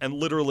 Yeah, and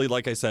literally,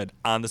 like I said,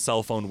 on the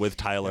cell phone with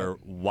Tyler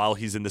while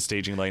he's in the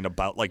staging lane,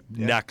 about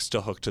next to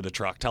hook to the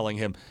truck, telling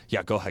him,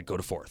 "Yeah, go ahead, go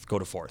to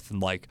fourth,"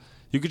 and like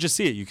you could just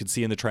see it. You could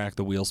see in the track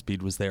the wheel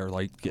speed was there.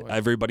 Like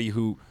everybody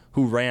who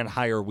ran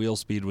higher wheel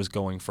speed was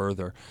going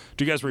further.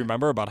 Do you guys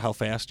remember about how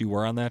fast you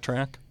were on that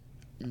track?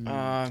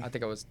 I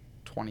think I was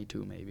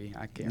 22 maybe.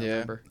 I can't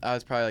remember. I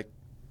was probably like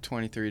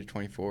 23 to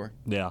 24.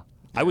 Yeah,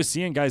 I was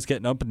seeing guys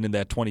getting up into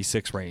that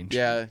 26 range.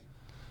 Yeah,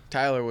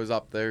 Tyler was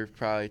up there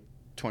probably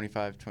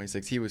 25,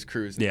 26. He was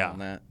cruising Yeah. on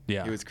that.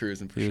 Yeah. He was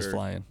cruising for He sure. was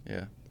flying.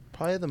 Yeah.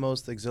 Probably the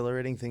most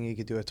exhilarating thing you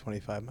could do at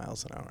 25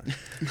 miles an hour.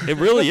 It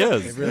really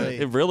is. It really-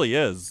 it really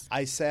is.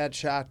 I sat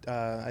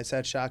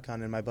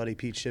shotgun in my buddy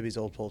Pete Shibby's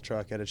old pull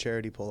truck at a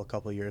charity pull a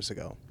couple of years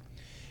ago,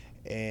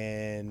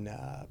 and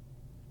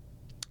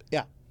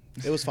yeah,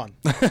 it was fun.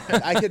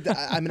 I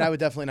would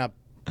definitely not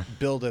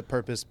build a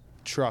purpose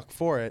truck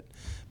for it,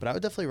 but I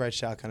would definitely ride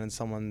shotgun in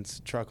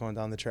someone's truck going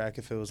down the track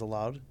if it was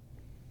allowed.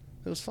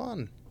 It was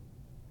fun.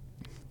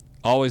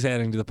 Always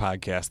adding to the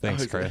podcast.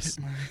 Thanks, Always. Chris.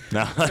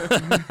 No,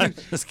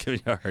 just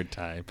giving you a hard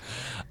time.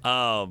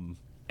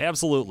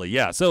 Absolutely,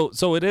 yeah.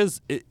 So it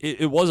is.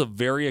 It was a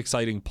very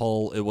exciting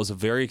pull. It was a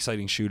very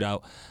exciting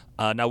shootout.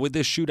 Now with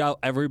this shootout,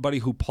 everybody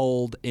who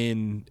pulled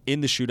in the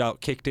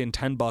shootout kicked in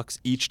 $10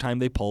 each time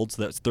they pulled,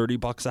 so that's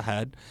 $30 a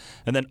head,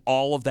 and then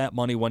all of that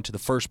money went to the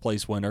first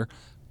place winner.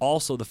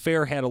 Also, the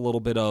fair had a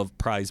little bit of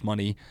prize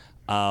money.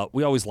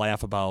 We always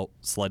laugh about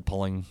sled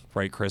pulling,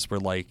 right, Chris? We're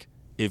like,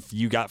 if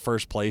you got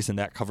first place and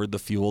that covered the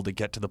fuel to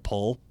get to the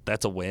pull,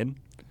 that's a win.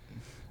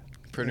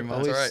 Pretty much.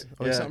 Always, right.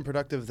 always Yeah. something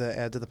productive to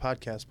add to the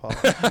podcast, Paul.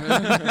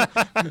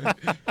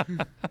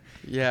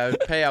 Yeah,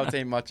 payouts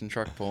ain't much in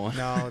truck pulling.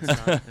 No,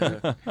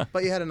 it's not.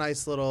 But you had a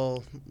nice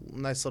little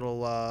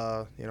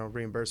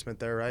reimbursement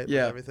there, right?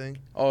 Yeah. With everything.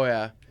 Oh,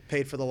 yeah.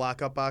 Paid for the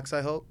lockup box,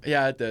 I hope.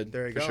 Yeah, it did.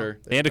 There you for go. sure.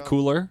 There And you a go.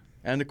 cooler.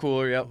 And the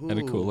cooler, yep. Ooh. And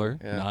a cooler.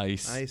 Yeah.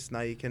 Nice. Nice. Now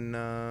you can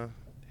have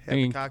I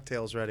mean- the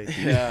cocktails ready.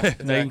 Yeah.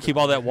 Now you can keep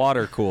all that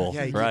water cool.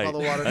 Yeah, you right. keep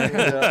all the water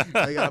cool.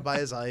 All you gotta buy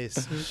is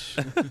ice.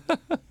 I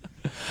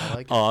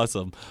like it.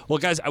 Awesome. Well,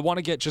 guys, I want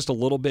to get just a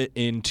little bit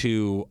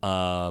into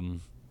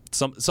some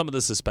of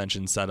the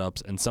suspension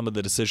setups and some of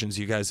the decisions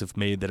you guys have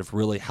made that have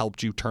really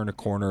helped you turn a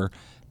corner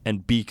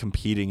and be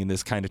competing in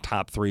this kind of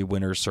top 3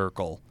 winner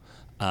circle.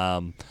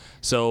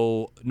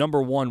 So,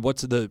 number one,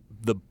 what's the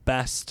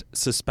best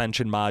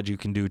suspension mod you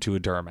can do to a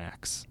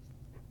Duramax?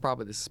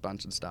 Probably the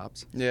suspension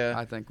stops. Yeah.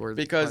 I think we're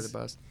Because probably the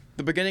best.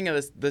 the beginning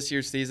of this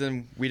year's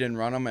season, we didn't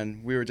run them,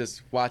 and we were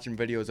just watching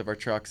videos of our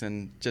trucks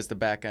and just the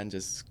back end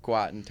just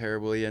squatting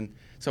terribly. And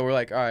so we're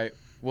like, all right,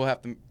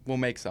 we'll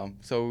make some.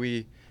 So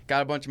we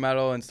got a bunch of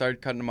metal and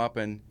started cutting them up,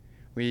 and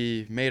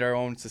we made our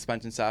own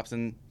suspension stops,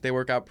 and they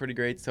work out pretty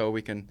great. So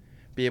we can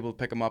be able to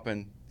pick them up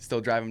and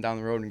still drive them down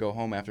the road and go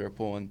home after a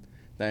pull, and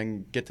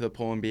then get to the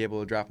pull and be able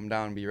to drop them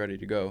down and be ready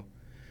to go.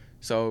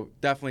 So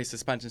definitely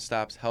suspension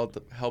stops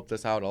helped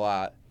us out a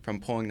lot from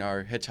pulling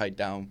our hitch height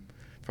down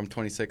from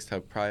 26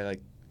 to probably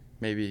like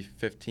maybe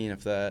 15,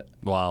 if that.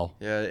 Wow.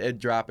 Yeah, it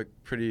dropped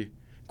it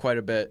quite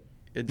a bit.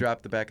 It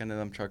dropped the back end of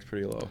them trucks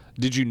pretty low.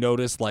 Did you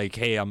notice, like,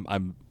 hey,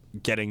 I'm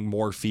getting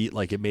more feet?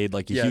 Like, it made,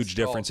 like, a Yes. huge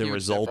difference in huge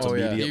results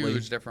difference. Oh, yeah. immediately?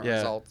 Huge different Yeah.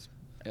 results.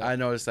 Yeah. I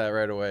noticed that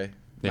right away.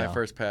 Yeah. My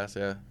first pass,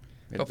 yeah.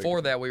 Made a big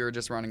Before that, we were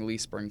just running leaf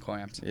spring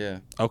clamps. Yeah.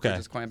 We Okay. were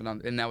just clamping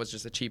on, and that was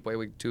just a cheap way.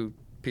 We do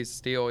piece of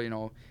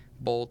steel,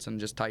 bolts, and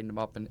just tighten them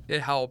up, and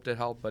it helped,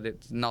 but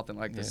it's nothing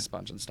like the Yeah.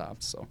 suspension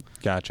stops. So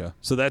Gotcha.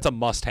 So that's a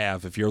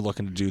must-have if you're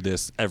looking to do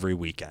this every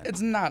weekend.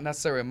 it's not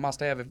necessarily a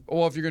must-have. If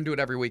you're going to do it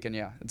every weekend,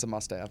 yeah, it's a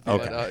must-have.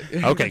 Okay.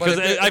 But, Okay, because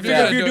I figure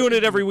if you're doing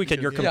it every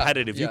weekend, you're Yeah,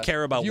 competitive. You yeah.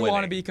 care about If you winning.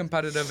 want to be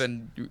competitive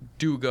and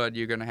do good,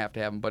 you're going to have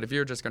them. But if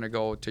you're just going to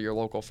go to your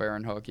local fair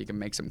and hook, you can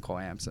make some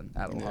clamps, and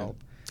that'll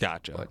help.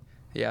 Gotcha. But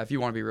yeah, if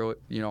you want to be real,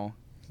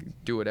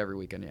 do it every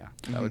weekend. Yeah,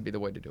 that would be the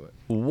way to do it.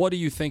 What do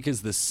you think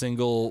is the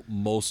single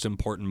most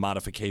important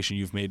modification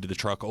you've made to the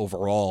truck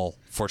overall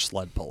for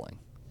sled pulling?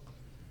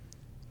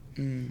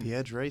 The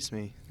Edge Race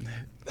Me.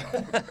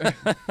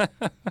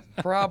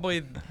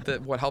 Probably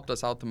what helped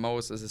us out the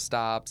most is the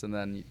stops, and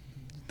then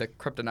the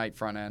kryptonite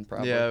front end.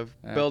 Probably. Yeah,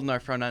 building our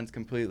front ends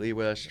completely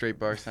with a straight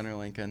bar center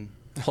link. And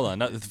Hold on,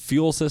 the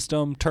fuel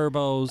system,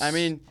 turbos. I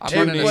mean, I'm it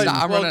running, was-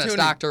 I'm well, running a tuning-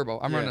 stock turbo.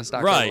 I'm yeah. running a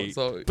stock right,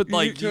 turbo. So but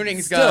like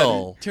tuning's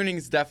still,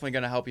 tuning's definitely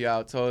gonna help you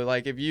out. So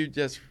like if you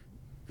just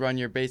run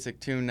your basic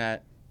tune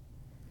that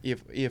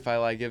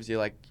EFI gives you,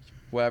 like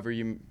whatever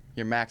your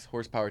max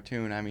horsepower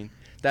tune, I mean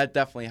that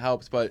definitely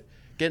helps. But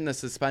getting the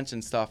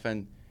suspension stuff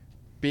and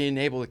being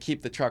able to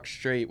keep the truck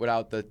straight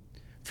without the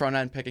front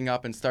end picking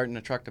up and starting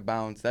the truck to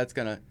bounce, that's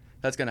gonna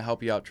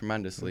help you out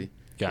tremendously.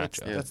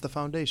 gotcha. That's the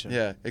foundation.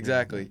 Yeah,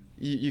 exactly.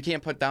 You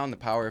can't put down the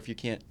power if you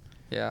can't.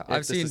 yeah, If I've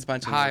the seen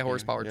suspension's high working,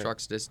 horsepower yeah.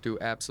 trucks just do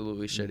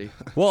absolutely shitty.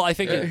 Well, I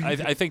think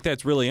I think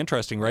that's really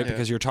interesting, right? Yeah.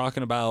 Because you're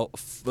talking about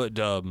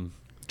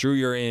Drew,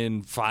 you're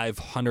in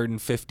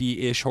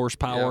 550-ish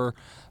horsepower.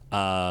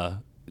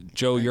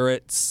 Joe, you're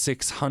at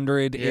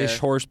 600-ish Yeah,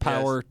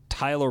 horsepower. yes.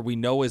 Tyler, we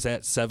know, is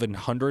at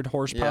 700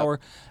 horsepower,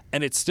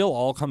 and it still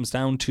all comes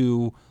down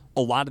to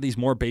a lot of these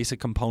more basic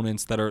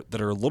components that are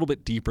a little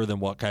bit deeper than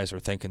what guys are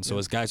thinking. So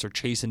as guys are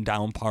chasing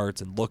down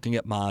parts and looking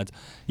at mods,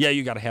 yeah,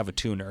 you got to have a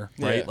tuner,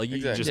 right? Yeah, like you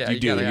exactly. just Yeah, you you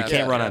do. gotta You have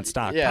can't that. run Yeah. on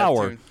stock Yeah,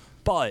 power, tune.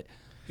 but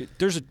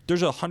there's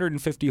a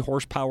 150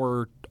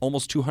 horsepower,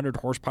 almost 200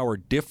 horsepower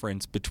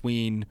difference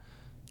between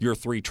your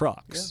three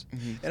trucks.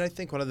 And I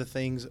think one of the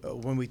things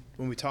when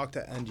we talk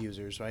to end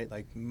users, right,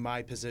 like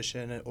my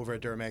position over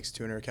at Duramax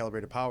Tuner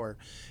Calibrated Power,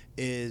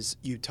 is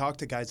you talk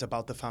to guys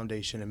about the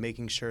foundation and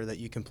making sure that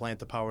you can plant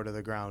the power to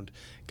the ground.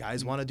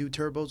 Guys want to do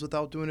turbos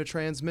without doing a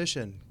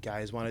transmission.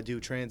 Guys want to do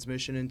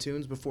transmission and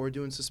tunes before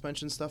doing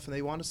suspension stuff, and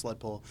they want a sled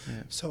pull.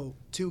 Yeah. So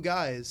two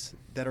guys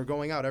that are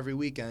going out every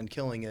weekend,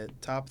 killing it,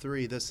 top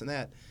three, this and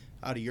that,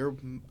 out of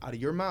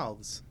your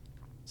mouths,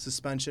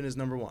 suspension is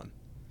number one.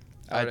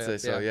 I'd say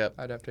so. Yep.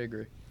 I'd have to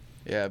agree.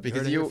 Yeah, heard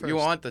because it here you first.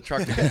 want the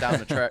truck to get down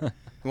the track.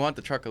 You want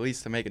the truck at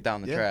least to make it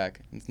down the Yeah. track,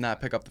 and not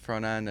pick up the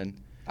front end.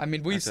 And I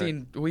mean,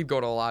 we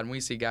go to a lot, and we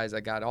see guys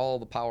that got all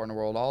the power in the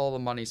world, all the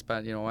money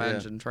spent,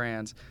 engine,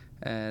 trans,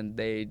 and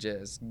they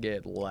just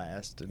get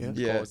last and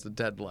Yeah. goes to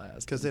dead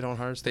last. Because they don't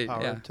harness the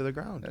power yeah. to the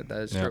ground. That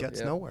is Yeah. true. It gets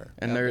yeah. nowhere.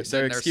 and Yeah, their they're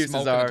sitting there excuses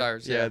smoking the are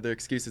tires, their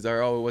excuses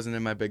are, oh, it wasn't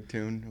in my big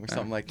tune or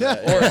something like Yeah.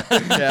 that.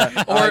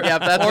 yeah, Or- yeah,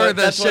 that's or what,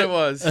 the that's what shit- it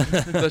was.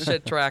 the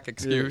shit track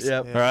excuse.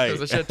 Yep. Yeah. Right.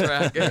 There's a shit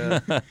track. Yeah.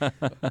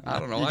 I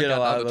don't know. You I get got a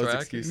lot down of the those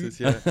track. excuses.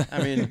 Yeah.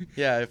 I mean,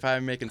 yeah, if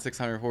I'm making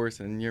 600 horse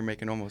and you're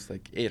making almost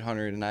like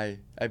 800 and I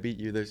beat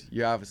you,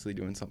 you're obviously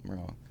doing something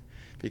wrong,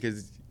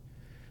 because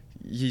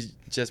you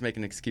just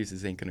making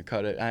excuses ain't gonna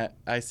cut it.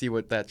 I see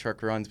what that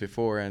truck runs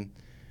before and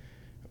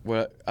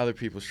what other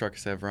people's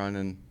trucks have run,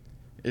 and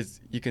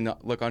you can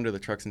look under the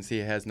trucks and see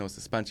it has no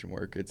suspension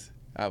work. It's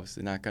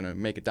obviously not gonna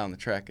make it down the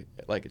track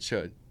like it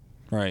should.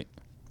 Right.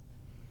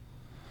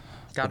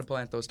 Got to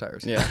plant those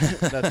tires. Yeah,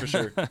 that's for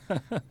sure.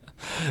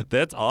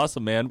 That's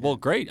awesome, man. Well,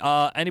 great.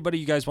 Anybody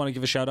you guys want to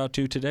give a shout out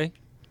to today?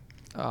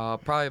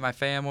 Probably my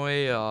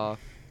family,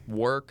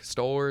 work,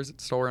 Store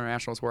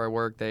International is where I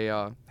work. They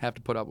have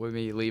to put up with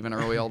me leaving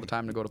early all the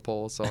time to go to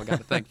polls, so I got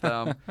to thank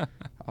them.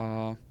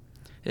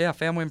 Yeah,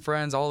 family and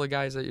friends, all the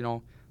guys that,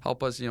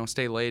 help us,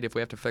 stay late if we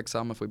have to fix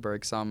some, if we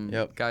break some.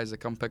 Yep. Guys that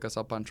come pick us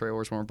up on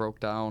trailers when we're broke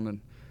down. And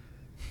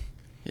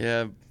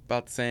Yeah,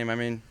 about the same. I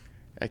mean,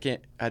 I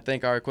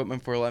thank our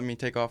equipment for letting me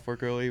take off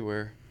work early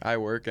where I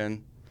work,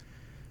 and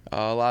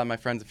a lot of my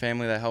friends and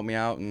family that help me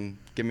out and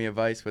give me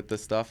advice with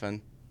this stuff.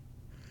 And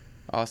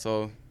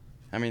also,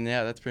 I mean,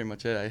 yeah, that's pretty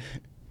much it.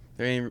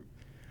 There ain't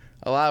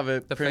a lot of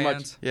it. The pretty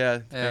fans. much, yeah.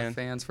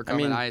 fans for I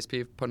coming, mean-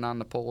 ISP putting on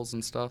the polls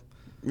and stuff.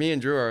 Me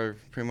and Drew are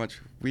pretty much,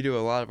 we do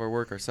a lot of our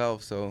work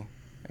ourselves. So,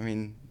 I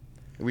mean,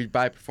 we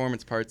buy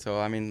performance parts. So,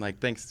 I mean, like,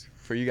 thanks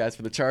for you guys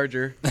for the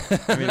charger.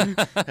 I mean,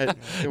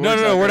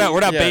 No, we're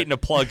not Yeah. baiting a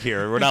plug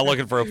here. We're not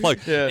looking for a plug.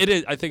 Yeah. It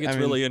is. I think it's I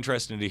mean, really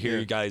interesting to hear yeah.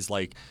 you guys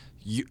like.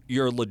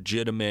 You're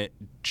legitimate,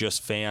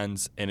 just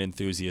fans and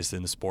enthusiasts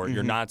in the sport.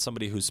 You're not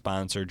somebody who's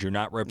sponsored. You're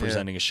not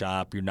representing a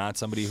shop. You're not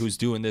somebody who's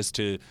doing this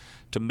to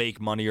make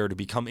money or to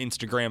become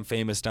Instagram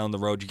famous down the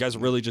road. You guys are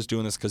really just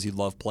doing this because you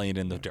love playing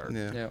in the dirt.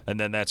 Yeah. Yeah. And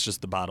then that's just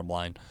the bottom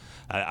line.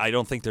 I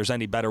don't think there's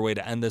any better way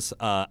to end this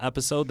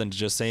episode than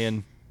just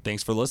saying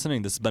thanks for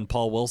listening. This has been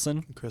Paul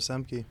Wilson. Chris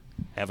Emke.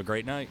 Have a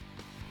great night.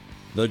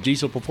 The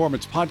Diesel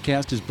Performance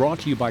Podcast is brought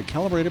to you by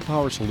Calibrated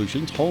Power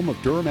Solutions, home of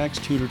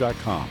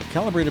DuramaxTutor.com.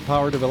 Calibrated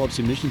Power develops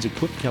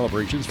emissions-equipped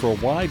calibrations for a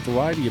wide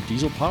variety of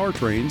diesel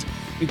powertrains,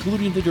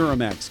 including the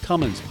Duramax,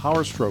 Cummins,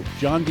 PowerStroke,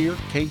 John Deere,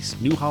 Case,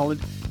 New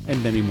Holland,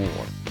 and many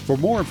more. For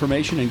more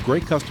information and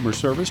great customer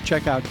service,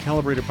 check out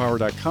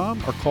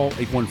CalibratedPower.com or call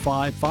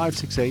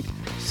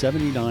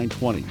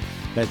 815-568-7920.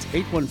 That's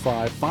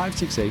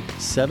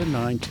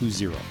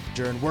 815-568-7920.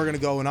 And we're going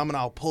to go and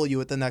I'll pull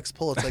you at the next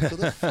pull. It's like, who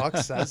the fuck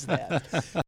says that?